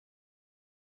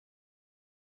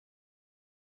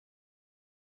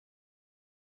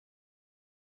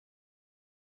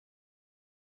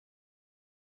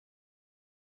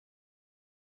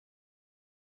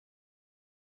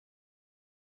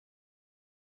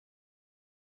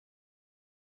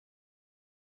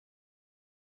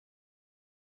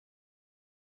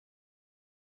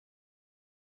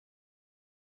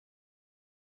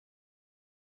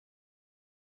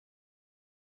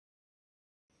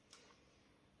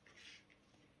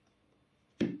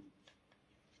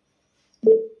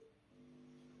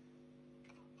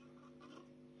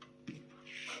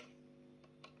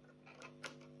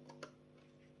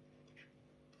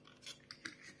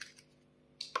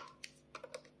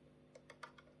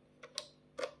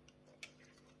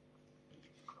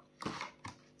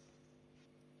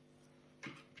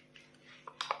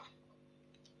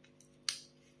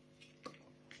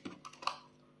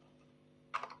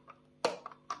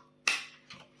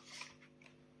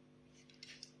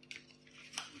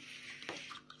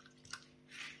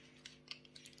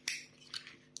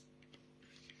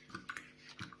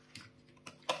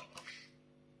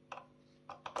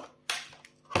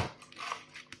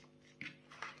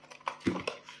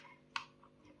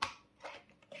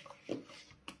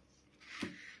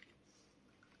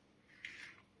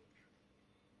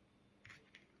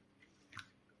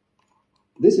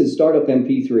is startup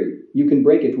MP3. You can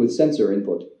break it with sensor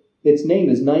input. Its name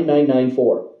is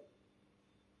 9994.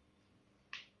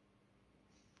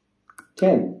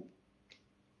 10.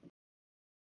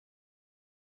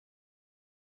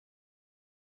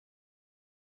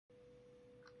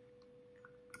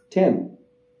 10.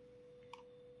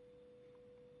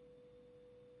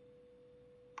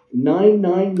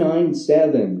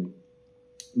 9997.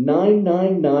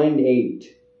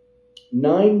 9998.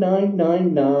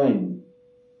 9999.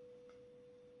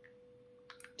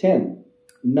 10.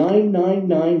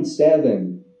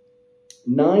 9997.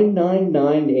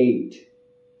 9998.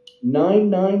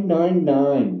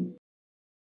 9999.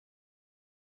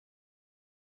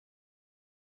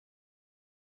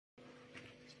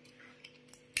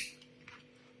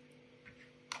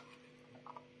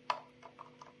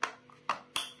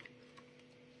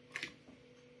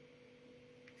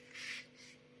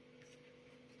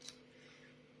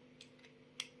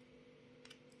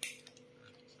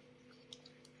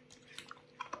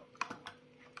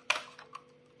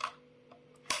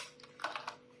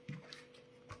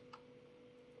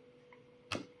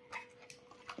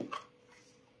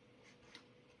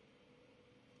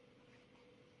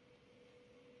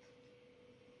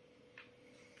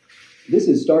 'This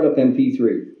is startup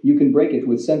MP3. You can break it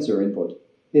with sensor input.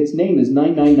 Its name is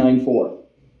 9994.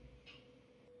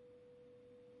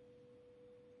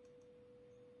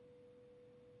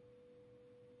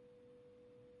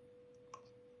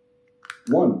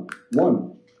 1.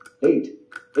 1. 8.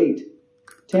 8.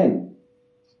 10.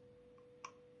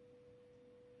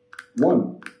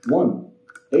 1. 1.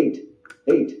 8.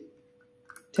 8.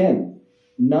 10.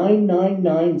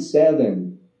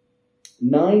 9997.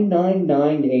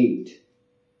 9998.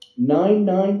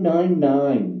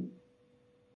 9999.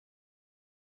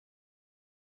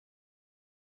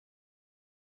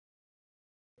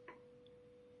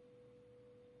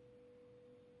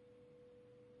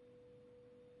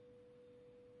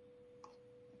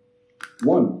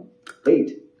 1.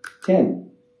 8.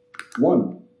 10.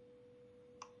 1.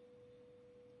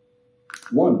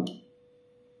 1.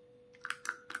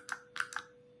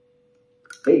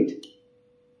 8.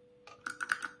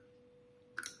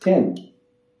 10.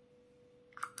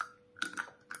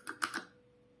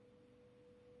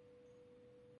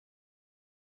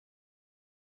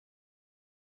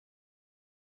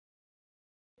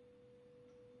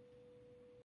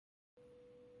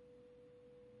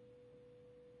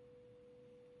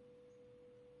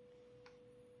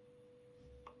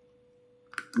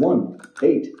 1.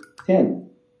 8. 10.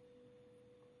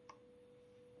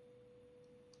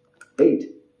 8.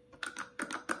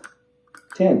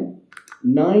 10.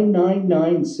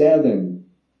 9997.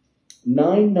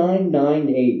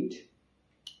 9998.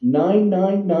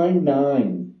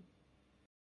 9999.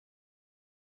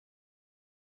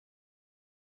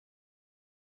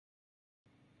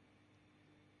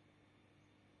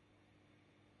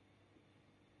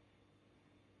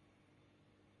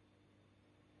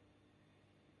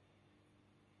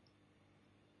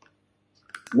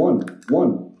 1.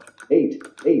 1. 8.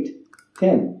 8.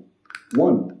 10.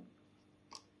 1.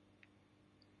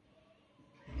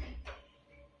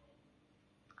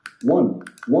 1.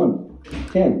 1.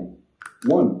 10.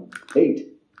 1. 8.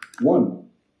 1.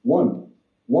 1.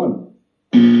 1.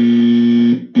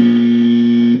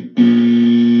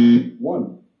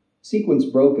 1. Sequence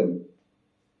broken.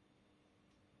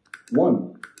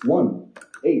 1. 1.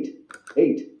 8.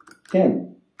 8.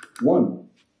 10. 1.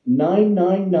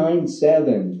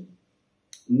 9997.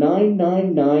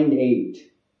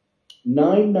 9998.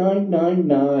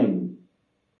 9999.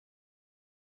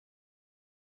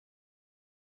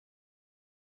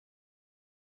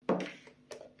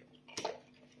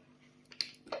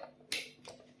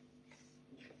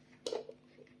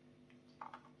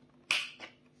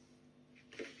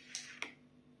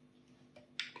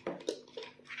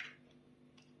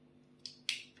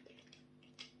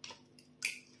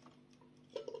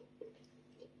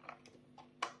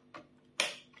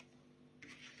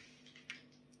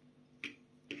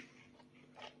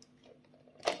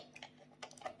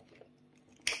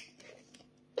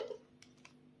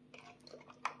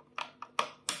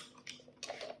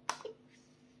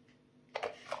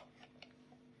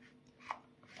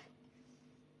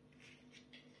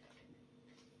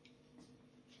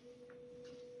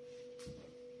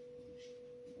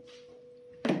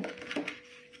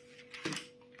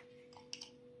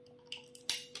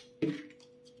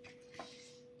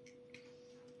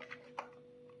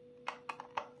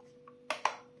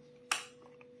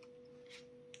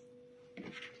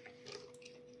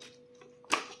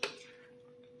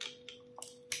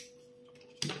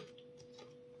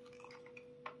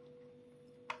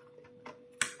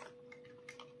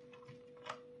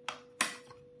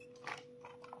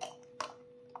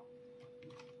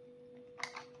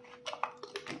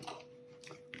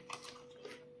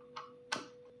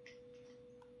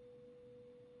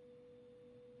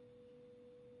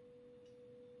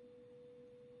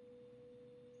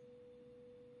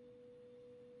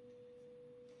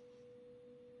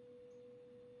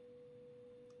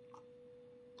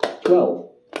 12,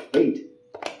 8,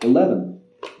 11,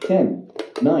 10,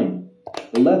 9,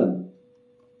 11,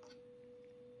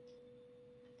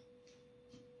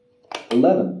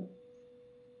 11,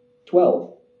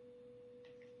 12,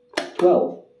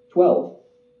 12, 12,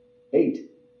 8,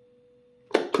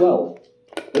 12,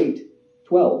 8,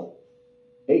 12,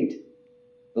 8,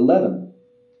 11,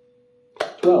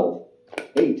 12,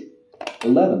 8,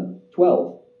 11,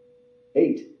 12,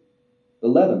 8,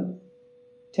 11,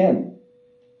 10,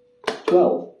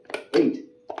 12, 8,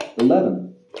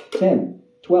 11, 10,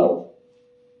 12,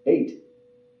 8,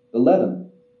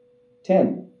 11,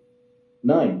 10,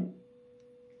 9,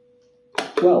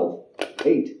 12,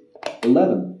 8,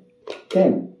 11,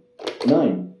 10,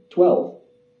 9, 12,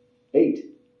 8,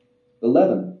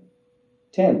 11,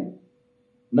 10,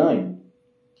 9,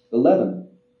 11,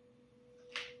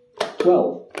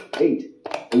 12, 8,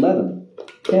 11,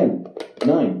 10,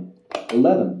 9,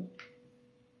 11,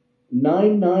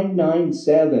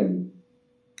 9997,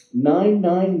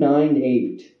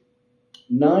 9998,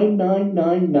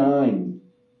 9999.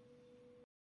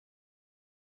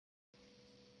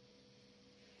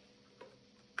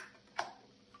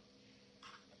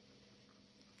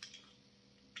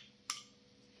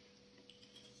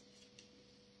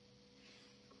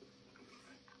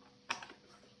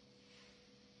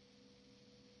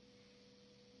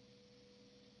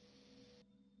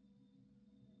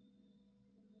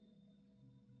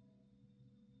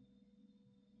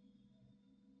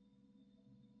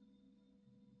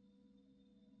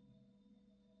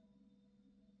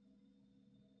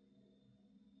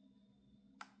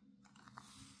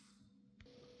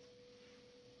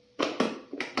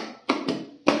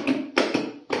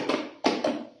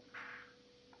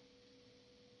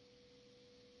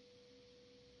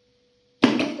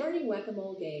 Starting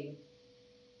whack-a-mole game.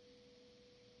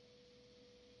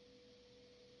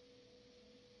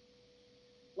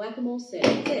 Whack-a-mole 6,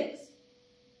 6.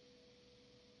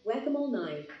 Whack-a-mole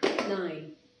 9,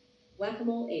 9.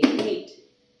 Whack-a-mole 8, 8.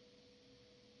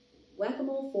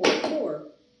 Whack-a-mole 4, 4.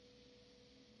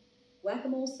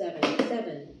 Whack-a-mole 7,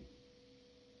 7.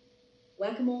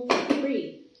 Whack-a-mole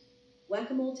 3.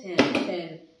 Whack-a-mole 10,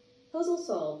 10. Puzzle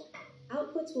solved.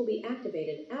 Outputs will be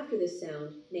activated after this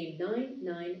sound, named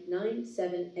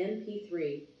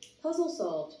 9997MP3. Puzzle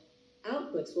solved.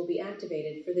 Outputs will be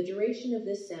activated for the duration of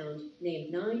this sound,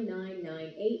 named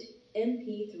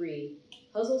 9998MP3.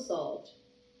 Puzzle solved.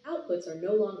 Outputs are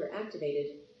no longer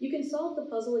activated. You can solve the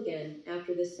puzzle again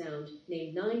after this sound,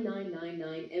 named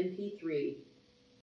 9999MP3.